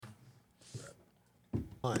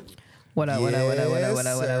What up, what up, what up, what up, what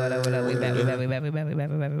up, what up, what up, what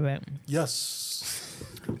up? We back. Yes.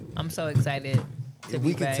 I'm so excited to be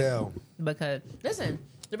We back. can tell. Because, listen,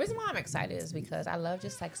 the reason why I'm excited is because I love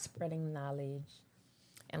just like spreading knowledge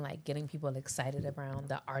and like getting people excited around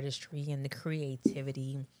the artistry and the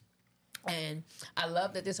creativity. And I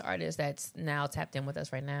love that this artist that's now tapped in with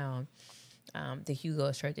us right now, the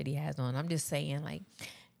Hugo shirt that he has on, I'm just saying, like,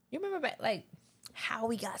 you remember back, like, how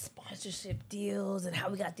we got sponsorship deals and how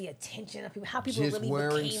we got the attention of people, how people Just really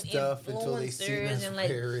wearing became stuff until they see influencers us and like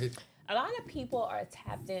wear it. a lot of people are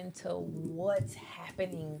tapped into what's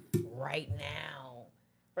happening right now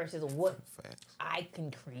versus what I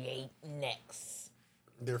can create next.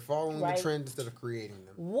 They're following Right. the trend instead of creating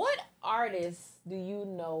them. What artists do you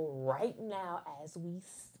know right now as we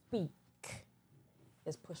speak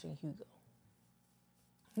is pushing Hugo?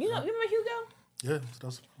 You remember Hugo? Yeah,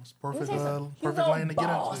 that's perfect. Let me tell you something. Perfect lane to get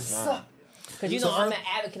boss. into. Because you know I'm an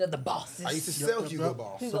advocate of the bosses. I used to sell Hugo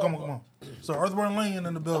Boss. So come on. So Earthworm Lean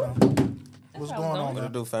in the building. What's going on, What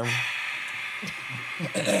man? to do, family?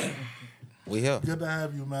 We here. Good to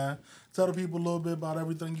have you, man. Tell the people a little bit about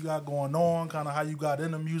everything you got going on, kind of how you got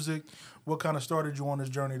into music, what kind of started you on this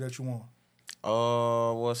journey that you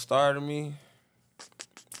on. What started me?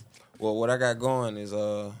 Well, what I got going is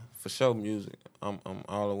for sure music. I'm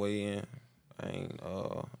all the way in. I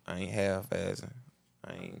ain't half-assing.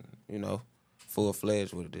 I ain't full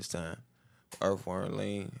fledged with it this time. Earthworm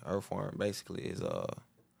Lean. Earthworm basically is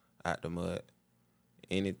out the mud.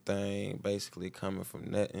 Anything basically coming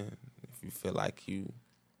from nothing. If you feel like you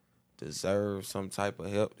deserve some type of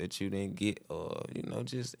help that you didn't get, or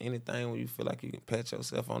just anything where you feel like you can pat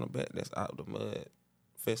yourself on the back, that's out the mud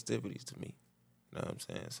festivities to me. You know what I'm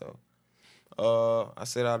saying? So I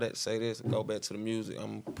said all that to say this and go back to the music.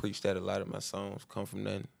 I'm gonna preach that a lot of my songs come from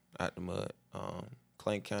nothing, out the mud.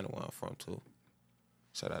 Clay County where I'm from too.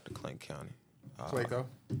 Shout out to Clay County. ClayCo.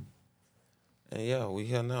 And yeah, we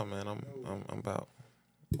here now, man. I'm about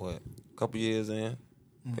a couple years in.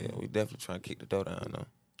 But yeah, we definitely trying to kick the door down though.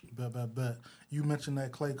 Bet. You mentioned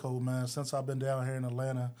that ClayCo, man. Since I've been down here in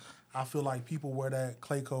Atlanta, I feel like people wear that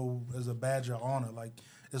ClayCo as a badge of honor. Like,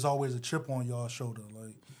 it's always a chip on y'all's shoulder.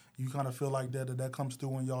 Like, you kind of feel like that comes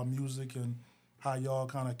through in y'all music and how y'all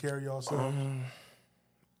kind of carry yourself?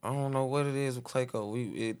 I don't know what it is with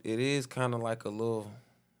ClayCo. It is kind of like a little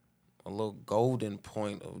golden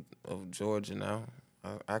point of Georgia now.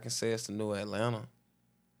 I can say it's the new Atlanta.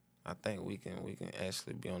 I think we can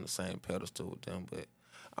actually be on the same pedestal with them, but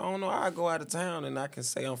I don't know. I go out of town and I can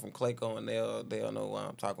say I'm from ClayCo and they'll know what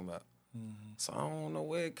I'm talking about. Mm-hmm. So I don't know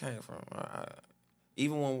where it came from.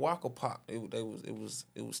 Even when Walker popped, it was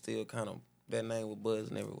still kind of, that name was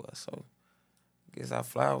buzzing everywhere. So I guess our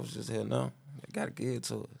flowers just here now. They gotta give it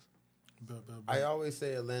to us. I always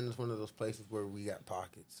say Atlanta's one of those places where we got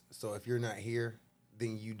pockets. So if you're not here,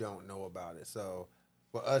 then you don't know about it. So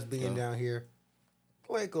for us being down here,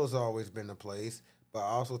 ClayCo's always been a place. But I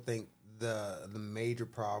also think the major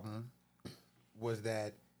problem was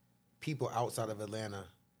that people outside of Atlanta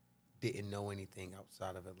didn't know anything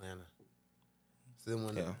outside of Atlanta. So then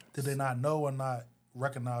when Did they not know or not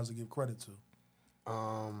recognize or give credit to?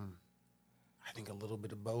 I think a little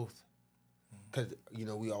bit of both. Because,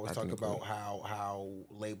 we always talk about how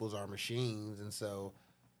labels are machines. And so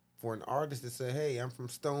for an artist to say, hey, I'm from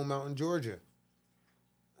Stone Mountain, Georgia,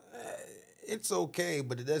 it's okay,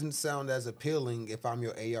 but it doesn't sound as appealing if I'm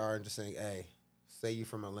your AR and just saying, hey, say you're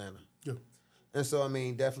from Atlanta. Yeah. And so,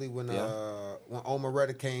 definitely when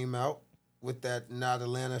Omeretta came out with that Not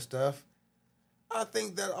Atlanta stuff, I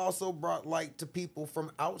think that also brought light to people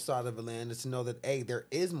from outside of Atlanta to know that, hey, there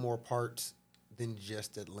is more parts than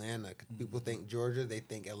just Atlanta. Mm-hmm. People think Georgia, they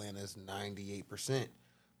think Atlanta is 98%.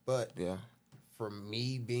 But for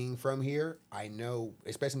me being from here, I know,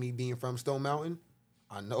 especially me being from Stone Mountain,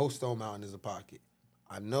 I know Stone Mountain is a pocket.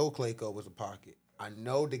 I know ClayCo was a pocket. I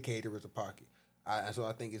know Decatur is a pocket. So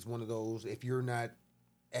I think it's one of those, if you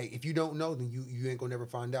don't know, then you ain't gonna never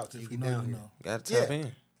find out till you get down here. Gotta tap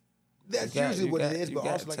in. That's usually what it is, but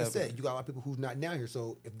also, like I said, you got a lot of people who's not down here.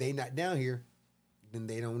 So if they not down here, then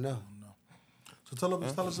they don't know. So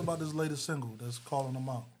tell us about this latest single that's calling them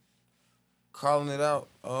out. Calling it out,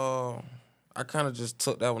 I kind of just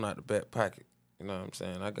took that one out the back pocket. You know what I'm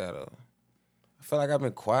saying? I feel like I've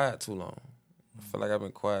been quiet too long.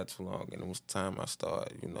 And it was time I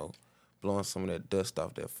started, blowing some of that dust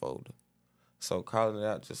off that folder. So calling it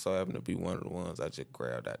out just so happened to be one of the ones I just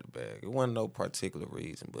grabbed out the bag. It wasn't no particular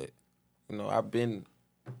reason, but, I've been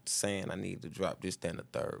saying I need to drop this, that, and the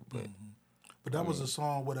third. But that was a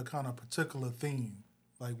song with a kind of particular theme.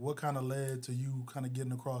 Like, what kind of led to you kind of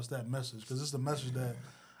getting across that message? Because it's the message that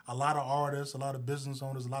a lot of artists, a lot of business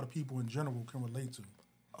owners, a lot of people in general can relate to?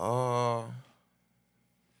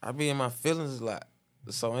 I be in my feelings a lot,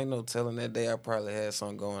 so ain't no telling. That day I probably had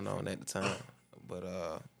something going on at the time, but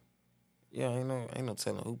yeah, ain't no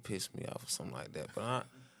telling who pissed me off or something like that. But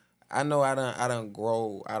I know I done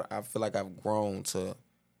grow. I feel like I've grown to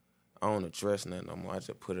I don't address nothing no more. I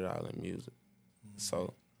just put it all in music. Mm-hmm.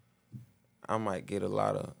 So I might get a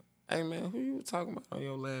lot of, hey man, who you talking about on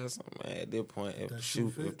your last song, man? At this point, if the shoe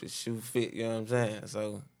fit, you know what I'm saying?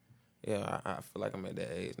 So yeah, I feel like I'm at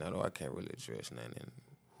that age now, though I can't really address nothing. And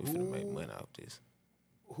we finna make money off this.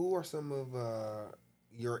 Who are some of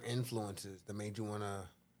your influences that made you want to,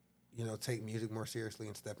 take music more seriously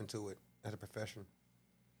and step into it as a profession?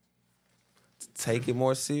 Take it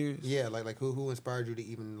more serious? Yeah, like who inspired you to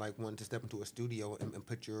even like want to step into a studio and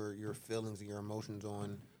put your feelings and your emotions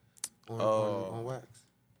on wax?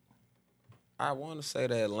 I want to say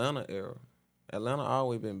the Atlanta era. Atlanta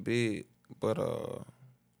always been big, but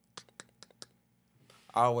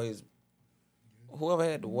always whoever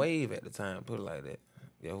had the wave at the time, put it like that.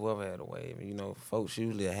 Yeah, whoever had a wave. Folks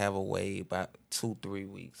usually have a wave about 2-3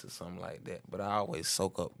 weeks or something like that. But I always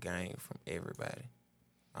soak up game from everybody.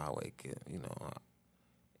 I always get,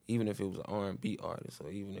 even if it was an R&B artist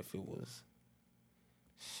or even if it was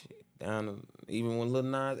even when Lil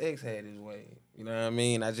Nas X had his wave. You know what I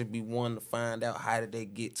mean? I just be wanting to find out how did they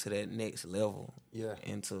get to that next level. Yeah.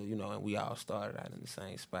 And we all started out in the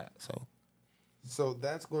same spot. So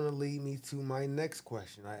that's going to lead me to my next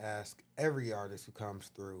question. I ask every artist who comes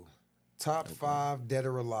through. Top 5 dead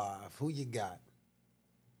or alive. Who you got?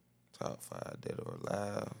 Top 5 dead or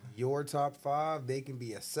alive. Your top 5, they can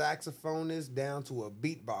be a saxophonist down to a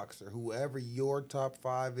beatboxer. Whoever your top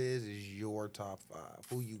 5 is your top 5.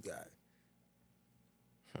 Who you got?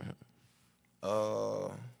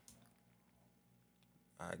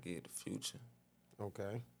 I get the Future.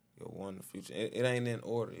 Okay. You're one the Future. It ain't in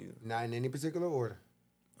order either. Not in any particular order.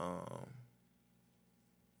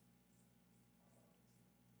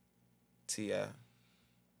 T.I.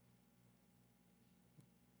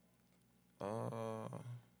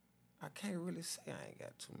 I can't really say I ain't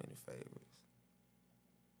got too many favorites.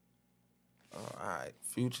 All right,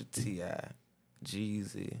 Future, T.I.,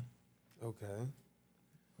 Jase. Okay.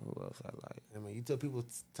 Who else I like? I mean, you tell people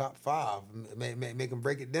top 5, make them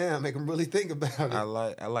break it down, make them really think about it. I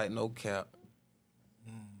like No Cap.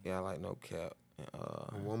 Yeah, I like No Cap.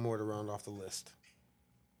 And one more to round off the list.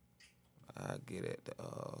 I get it.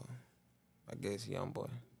 I guess Youngboy.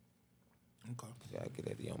 Okay. Yeah, I get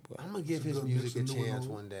at Youngboy. I'm gonna give his music a chance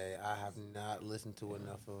one day. I have not listened to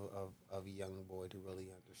enough of Youngboy to really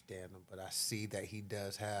understand him, but I see that he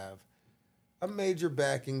does have a major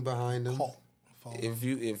backing behind him. If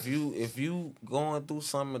you going through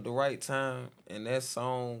something at the right time and that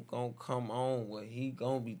song gonna come on where he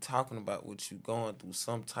gonna be talking about what you going through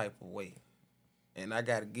some type of way. And I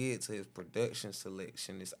gotta give it to his production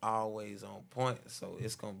selection. It's always on point. So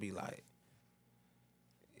it's gonna be like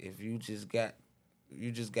if you just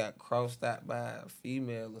got crossed out by a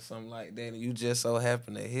female or something like that, and you just so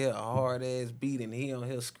happen to hear a hard ass beat and he on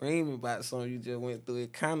here screaming about something you just went through,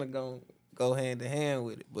 it kinda gonna go hand in hand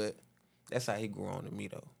with it. But that's how he grew on to me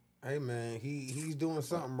though. Hey man, he's doing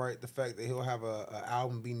something right. The fact that he'll have a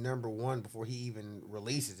album be #1 before he even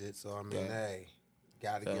releases it. So I mean, hey,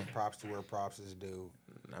 gotta give props to where props is due.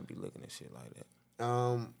 And I be looking at shit like that.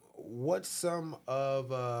 What's some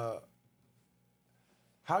of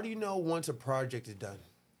how do you know once a project is done?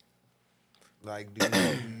 Like, do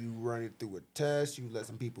you run it through a test? You let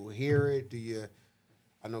some people hear it? Do you?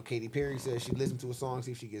 I know Katy Perry says she listens to a song,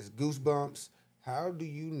 see if she gets goosebumps. How do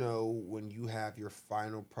you know when you have your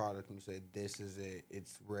final product and you say, this is it,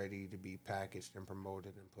 it's ready to be packaged and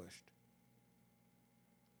promoted and pushed?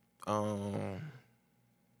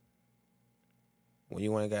 When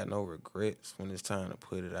you ain't got no regrets when it's time to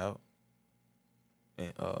put it out.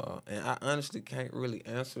 And I honestly can't really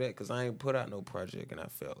answer that because I ain't put out no project and I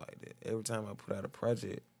felt like that. Every time I put out a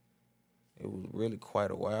project, it was really quite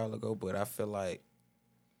a while ago, but I feel like,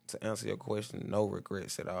 to answer your question, no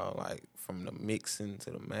regrets at all. Like from the mixing to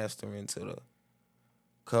the mastering to the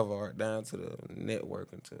cover art down to the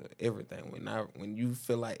networking to everything. When you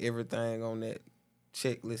feel like everything on that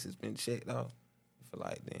checklist has been checked off, I feel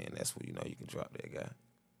like then that's when you know you can drop that guy.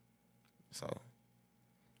 So,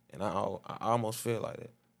 and I almost feel like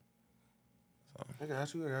that. So. I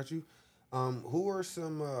got you. Who are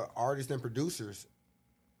some artists and producers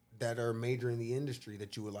that are major in the industry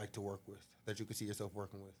that you would like to work with, that you could see yourself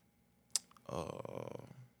working with?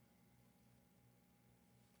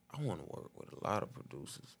 I want to work with a lot of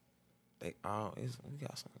producers. We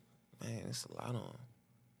got some, man, it's a lot of them.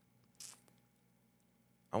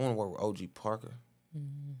 I want to work with OG Parker.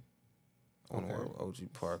 I want to work with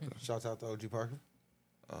OG Parker. Shouts out to OG Parker.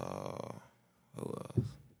 Who else?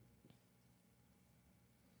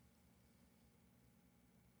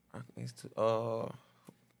 I think it's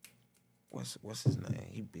what's his name?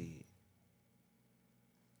 He big.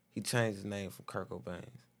 He changed his name from Kirk Cobain.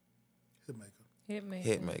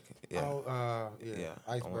 Hitmaker. Yeah. Oh, yeah.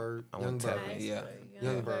 Iceberg. Young Bird. Yeah.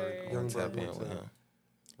 Young Bird. Young Bird with him.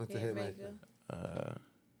 What's the Hitmaker?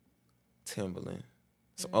 Timberland.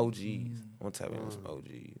 Some OGs. I want to tap in with some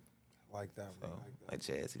OGs. Like that one. Like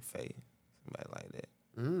Jase, Faye. Somebody like that.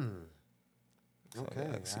 So Okay.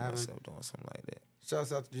 I can see myself doing something like that.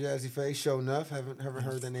 Shouts out to Jazzy Faye. Show enough. Haven't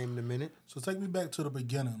heard that name in a minute. So take me back to the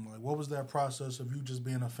beginning. Like, what was that process of you just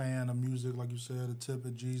being a fan of music, like you said, a tip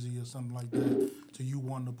at Jeezy or something like that, to you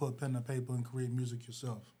wanting to put pen to paper and create music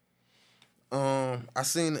yourself? I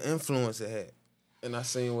seen the influence it had, and I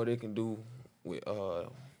seen what it can do with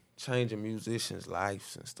changing musicians'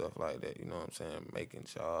 lives and stuff like that. You know what I'm saying? Making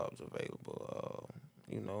jobs available.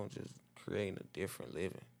 Just creating a different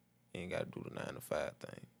living. You ain't got to do the 9 to 5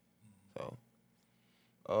 thing. So.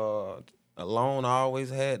 Alone, I always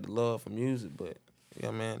had the love for music, but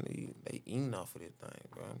yeah, man, they eating off of this thing,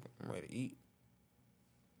 bro. I'm ready to eat.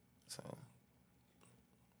 So,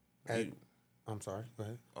 I'm sorry. Go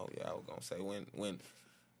ahead. Oh yeah, I was gonna say when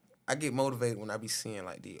I get motivated when I be seeing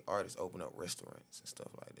like the artists open up restaurants and stuff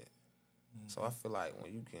like that. So I feel like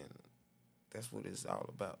when you can, that's what it's all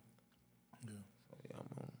about. Yeah. So yeah,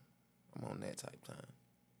 I'm on that type time.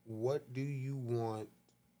 What do you want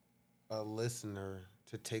a listener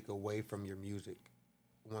to take away from your music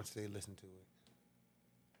once they listen to it?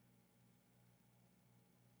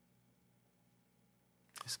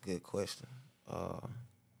 That's a good question.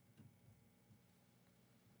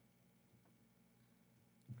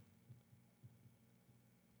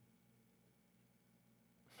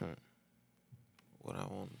 What I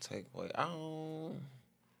want to take away?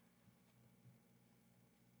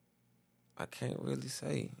 I can't really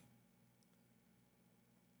say.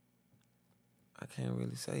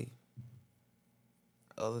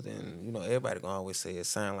 Other than, everybody gonna always say it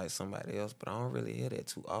sound like somebody else, but I don't really hear that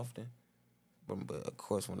too often. But of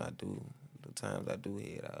course, when I do, the times I do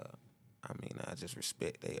hear it, I just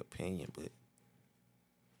respect their opinion, but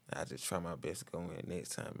I just try my best to go in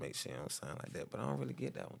next time, make sure I don't sound like that. But I don't really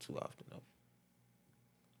get that one too often, though.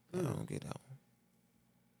 I don't get that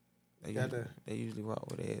one. They usually rock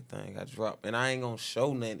with everything I drop. And I ain't gonna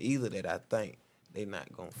show nothing either that I think they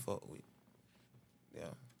not gonna fuck with.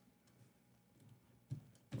 Yeah.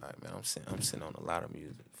 All right, man, I'm sitting on a lot of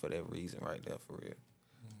music for that reason right there, for real.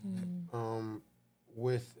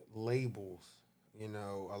 With labels,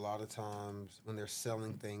 a lot of times when they're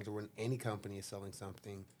selling things or when any company is selling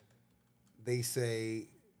something, they say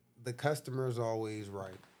the customer is always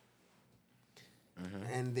right.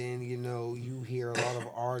 And then, you hear a lot of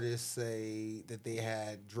artists say that they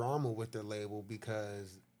had drama with their label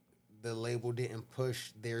because the label didn't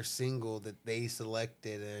push their single that they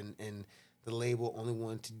selected and the label only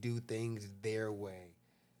wanted to do things their way.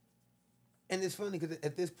 And it's funny because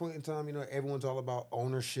at this point in time, everyone's all about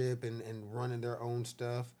ownership and running their own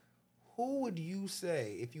stuff. Who would you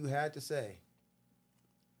say, if you had to say,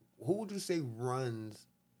 who would you say runs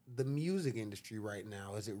the music industry right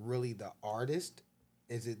now? Is it really the artist?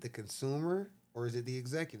 Is it the consumer? Or is it the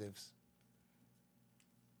executives?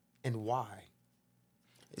 And why?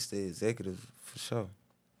 It's the executives, for sure.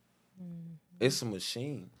 It's a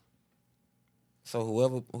machine. So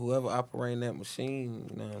whoever operating that machine,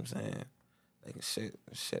 you know what I'm saying, they can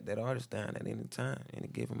shut that artist down at any time, any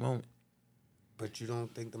given moment. But you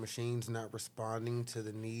don't think the machine's not responding to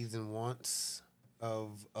the needs and wants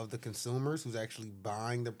of the consumers who's actually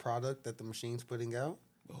buying the product that the machine's putting out?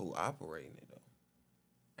 But who operating it, though?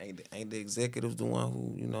 Ain't the executives the one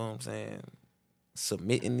who, you know what I'm saying,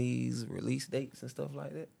 submitting these release dates and stuff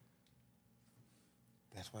like that?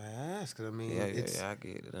 That's why I asked. I mean, yeah, I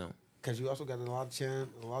get it. Because you also got a lot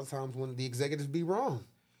of times when the executives be wrong.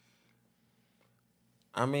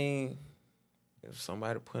 I mean, if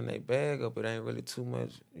somebody putting their bag up, it ain't really too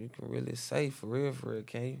much you can really say for real,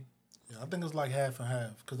 can you? Yeah, I think it's like half and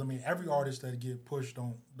half. Because, every artist that get pushed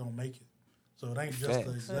don't make it. So it ain't just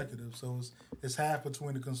the executives. So it's half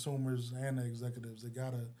between the consumers and the executives. It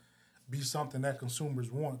got to be something that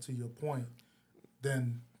consumers want, to your point.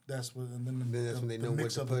 Then that's what, and then that's when they know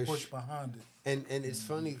mix what of to the push behind it. And it's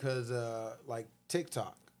funny because like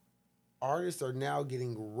TikTok, artists are now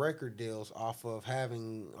getting record deals off of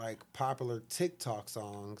having like popular TikTok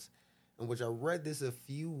songs, in which I read this a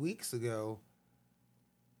few weeks ago.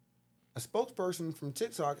 A spokesperson from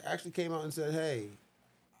TikTok actually came out and said, "Hey,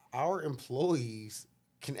 our employees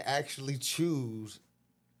can actually choose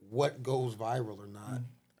what goes viral or not.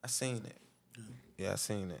 I seen it. Yeah, I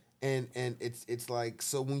seen it. And it's like,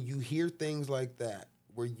 so when you hear things like that,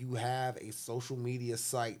 where you have a social media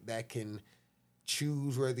site that can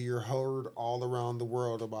choose whether you're heard all around the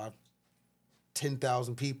world, about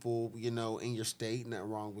 10,000 people, you know, in your state, nothing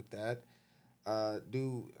wrong with that.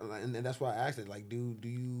 And that's why I asked it. Like, do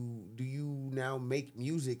you now make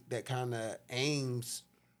music that kind of aims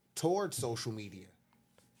towards social media?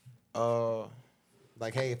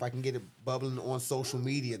 Like, hey, if I can get it bubbling on social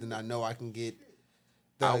media, then I know I can get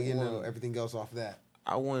everything else off that.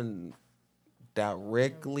 I wouldn't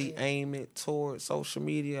directly aim it towards social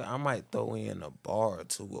media. I might throw in a bar or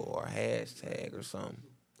two or a hashtag or something.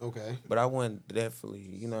 Okay. But I wouldn't definitely,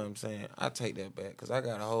 you know what I'm saying? I take that back because I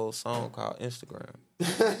got a whole song called Instagram.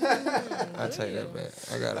 I take that back.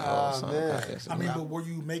 I got a whole song called Instagram. I mean, but were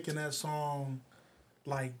you making that song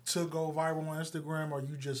like to go viral on Instagram, or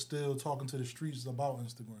you just still talking to the streets about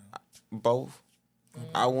Instagram? Both.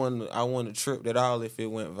 I wouldn't trip at all if it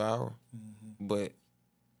went viral. But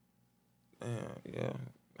yeah,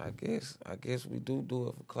 I guess we do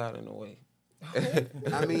it for clout in a way.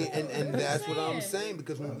 I mean, and that's what I'm saying,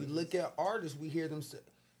 because when we look at artists, we hear them.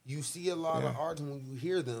 You see a lot of artists, when you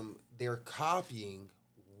hear them, they're copying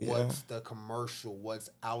what's the commercial, what's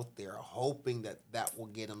out there, hoping that will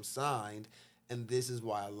get them signed. And this is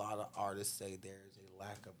why a lot of artists say there's a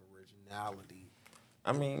lack of originality.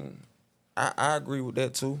 I mean, I agree with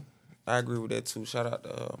that too. Shout out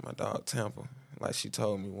to my dog Tampa. Like she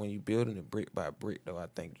told me, when you building it brick by brick, though, I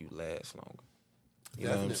think you last longer. You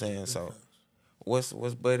know what I'm saying? So, what's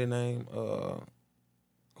Buddy name?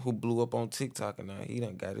 Who blew up on TikTok and now he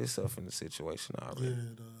done got himself in the situation already.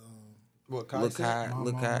 Yeah. Look how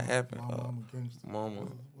it happened. Mama,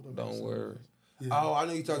 don't worry. Yeah. Oh, I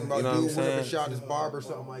know you're talking about, you know dude went up and shot his barber or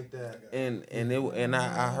something like that. And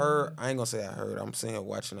I heard, I ain't gonna say I heard, I'm sitting here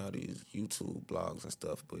watching all these YouTube blogs and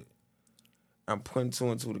stuff, but I'm putting two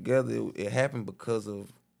and two together. It happened because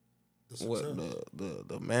of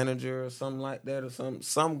the manager or something like that, or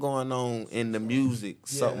something going on in the music.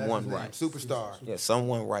 Something wasn't right. Superstar. Yeah,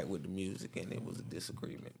 something right with the music, and it was a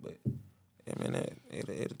disagreement. But I mean,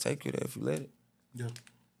 it'll take you there if you let it. Yeah.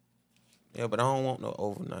 Yeah, but I don't want no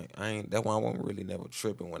overnight. That's why I wasn't really never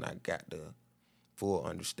tripping when I got the full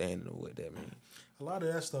understanding of what that means. A lot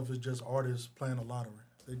of that stuff is just artists playing a lottery.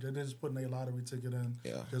 They're just putting their lottery ticket in,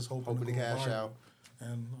 just hoping to cash viral. out.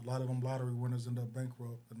 And a lot of them lottery winners end up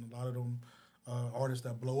bankrupt, and a lot of them artists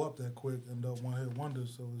that blow up that quick end up one-hit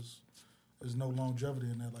wonders. So there's no longevity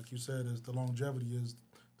in that. Like you said, the longevity is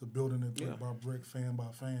the building it brick by brick, fan by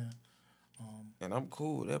fan. And I'm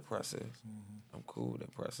cool with that process. I'm cool with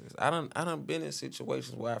that process. I done been in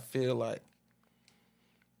situations where I feel like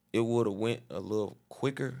it would have went a little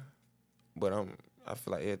quicker, but I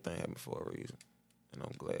feel like everything happened for a reason, and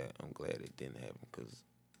I'm glad it didn't happen, because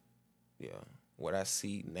what I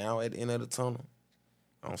see now at the end of the tunnel,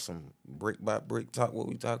 on some brick by brick talk, what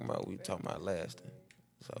we talking about lasting.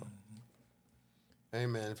 So. Hey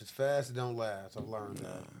man, if it's fast, it don't last. I've learned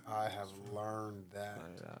that. I have learned that.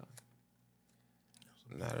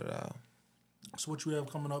 Not at all. So what you have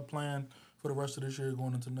coming up planned for the rest of this year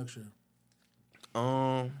going into next year?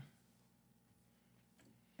 I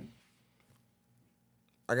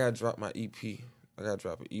gotta drop my EP. I gotta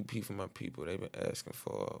drop an EP for my people. They've been asking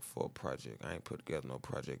for a project. I ain't put together no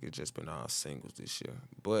project. It's just been all singles this year.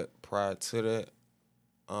 But prior to that,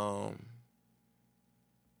 I'm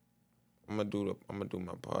gonna do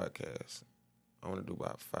my podcast. I want to do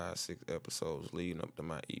about 5-6 episodes leading up to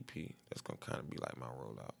my EP. That's gonna kind of be like my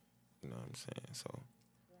rollout. You know what I'm saying? So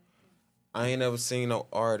I ain't never seen no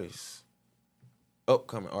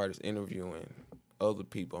upcoming artists interviewing other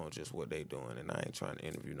people on just what they doing, and I ain't trying to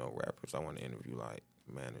interview no rappers. I want to interview like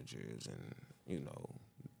managers, and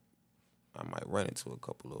I might run into a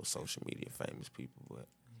couple of social media famous people, but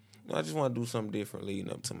I just want to do something different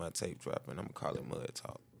leading up to my tape drop, and I'm gonna call it Mud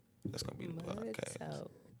Talk. That's gonna be the podcast.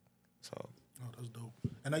 So. Oh, that's dope.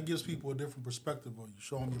 And that gives people a different perspective of you.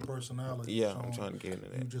 Show them your personality. Yeah, I'm trying to get into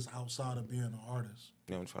that. You just outside of being an artist.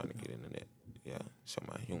 Yeah, I'm trying to get into that. Yeah, show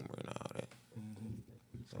my humor and all that.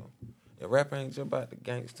 So, rap ain't just about the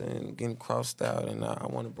gangster and getting crossed out, and I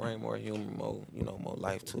want to bring more humor, more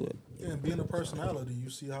life to it. Yeah, and being a personality,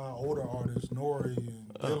 you see how older artists, Nori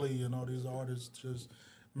and Billy and all these artists, just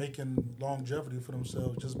making longevity for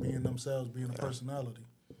themselves, just being themselves, being a personality.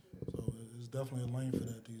 So it's definitely a lane for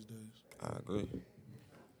that these days. I agree.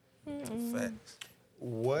 Facts.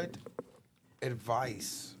 What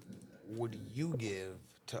advice would you give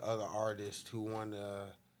to other artists who want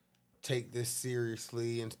to take this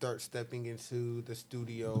seriously and start stepping into the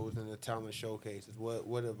studios and the talent showcases?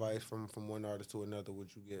 What advice from one artist to another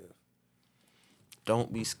would you give?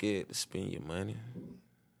 Don't be scared to spend your money.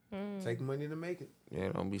 Take money to make it. Yeah,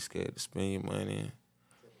 don't be scared to spend your money.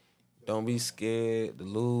 Don't be scared to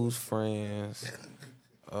lose friends.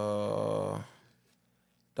 Don't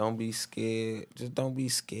be scared. Just don't be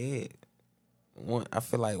scared. I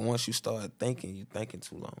feel like once you start thinking, you're thinking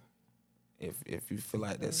too long. If you feel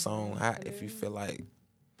like that song hot, if you feel like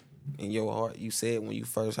in your heart you said when you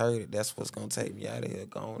first heard it, that's what's gonna take me out of here.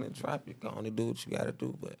 Go on and drop it. Go on and do what you gotta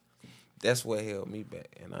do. But that's what held me back,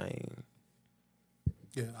 and I ain't.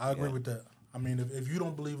 Yeah, I agree with that. I mean, if you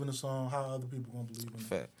don't believe in the song, how are other people gonna believe in it?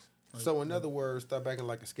 Facts. Like, So in other words, start acting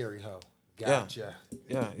like a scary hoe. Gotcha.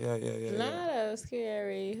 Yeah. Not a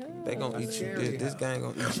scary. Huh? They gonna eat you. This gang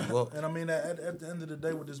gonna eat you up. And I mean, at the end of the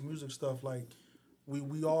day, with this music stuff, like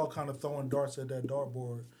we all kind of throwing darts at that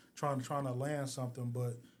dartboard, trying to land something,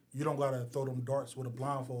 but you don't gotta throw them darts with a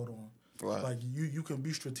blindfold on. Right. Like you can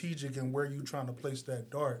be strategic in where you trying to place that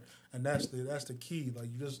dart, and that's the key. Like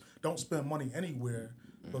you just don't spend money anywhere,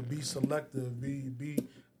 but be selective. Be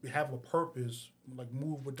have a purpose. Like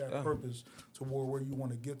move with that purpose toward where you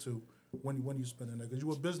want to get to when you spending that, because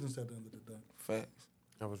you a business at the end of the day. Facts.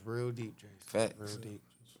 That was real deep, Jase. Facts. Real deep.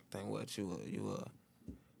 Think what you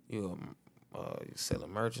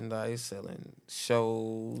selling merchandise, selling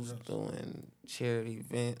shows, doing charity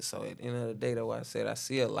events. So at the end of the day, though, I said I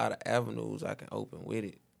see a lot of avenues I can open with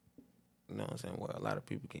it. You know what I'm saying? Where a lot of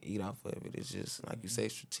people can eat off of it. It's just like you say,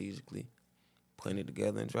 strategically putting it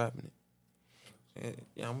together and dropping it.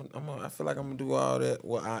 Yeah, I feel like I'm gonna do all that.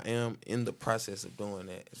 Well, I am in the process of doing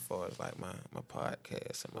that as far as like my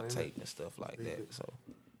podcast and my tape and stuff like that. So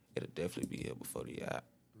it'll definitely be here before the yacht.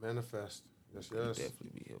 Manifest. Yes. It'll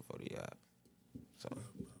definitely be here before the yacht. So,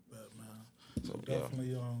 So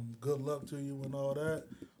definitely, good luck to you and all that.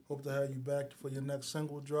 Hope to have you back for your next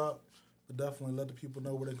single drop. But definitely let the people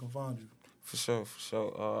know where they can find you. For sure.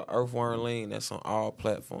 Earthworm Lean, that's on all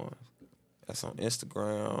platforms. That's on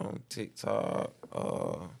Instagram, TikTok.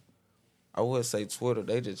 I would say Twitter.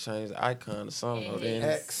 They just changed the icon to something. Then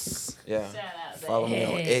X. Yeah. Shout out to Follow me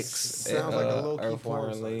on X. Sounds like a low-key porn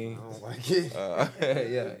Earthworm site. Lean. I don't like it.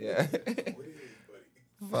 Yeah.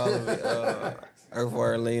 Follow me.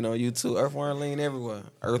 Earthworm Lean on YouTube. Earthworm Lean everywhere.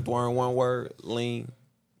 Earthworm, one word, lean.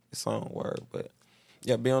 It's on word. But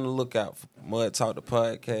yeah, be on the lookout for Mud Talk the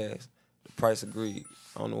podcast. The price agreed.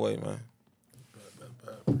 On the way, man.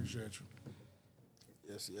 Appreciate you.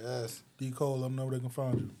 Yes. D-Cole, let them know where they can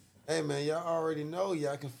find you. Hey, man, y'all already know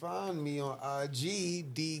y'all can find me on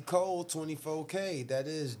IG, DCole24K. That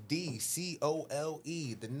is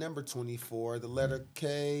DCOLE, the number 24, the letter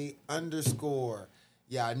K _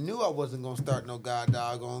 Yeah, I knew I wasn't going to start no god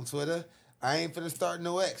dog on Twitter. I ain't finna start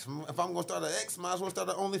no X. If I'm going to start an X, might as well start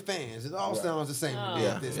an OnlyFans. It all sounds the same to me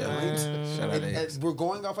at this point. Shout out to X. We're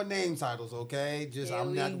going off of name titles, okay? Just Here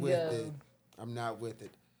I'm we not with go. it. I'm not with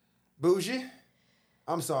it. Bougie?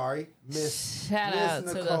 I'm sorry, Miss Shout out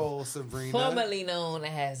to Nicole Sabrina. Formerly known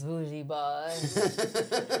as Bougie Boss,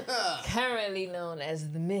 currently known as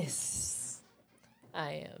the Miss.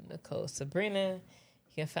 I am Nicole Sabrina. You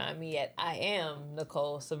can find me at I am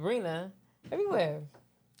Nicole Sabrina everywhere.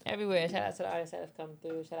 Shout out to the artists that have come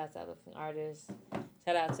through. Shout out to other artists.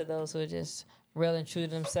 Shout out to those who are just real and true to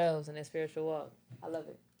themselves in their spiritual walk. I love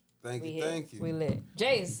it. Thank you. We lit.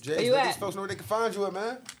 Jase, Jase, where you let at? these folks know where they can find you at,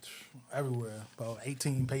 man. Everywhere. About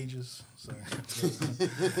 18 pages. So,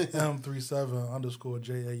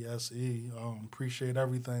 M37_JASE. Appreciate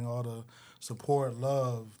everything, all the support,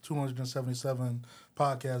 love. 277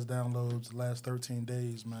 podcast downloads the last 13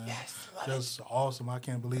 days, man. Yes, Just awesome. I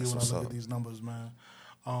can't believe when I look at these numbers, man.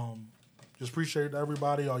 Just appreciate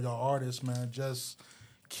everybody, all y'all artists, man. Just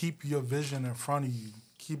keep your vision in front of you.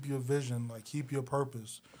 Keep your vision, like keep your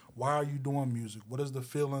purpose. Why are you doing music? What is the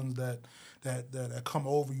feelings that come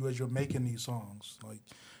over you as you're making these songs? Like,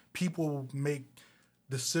 people make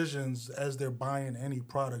decisions as they're buying any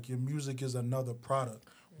product. Your music is another product.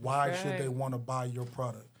 Why should they want to buy your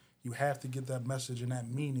product? You have to get that message and that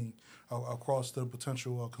meaning across the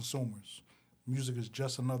potential consumers. Music is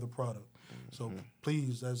just another product. So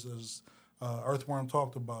please, as Earthworm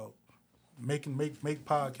talked about, make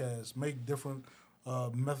podcasts, make different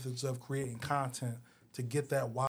methods of creating content to get that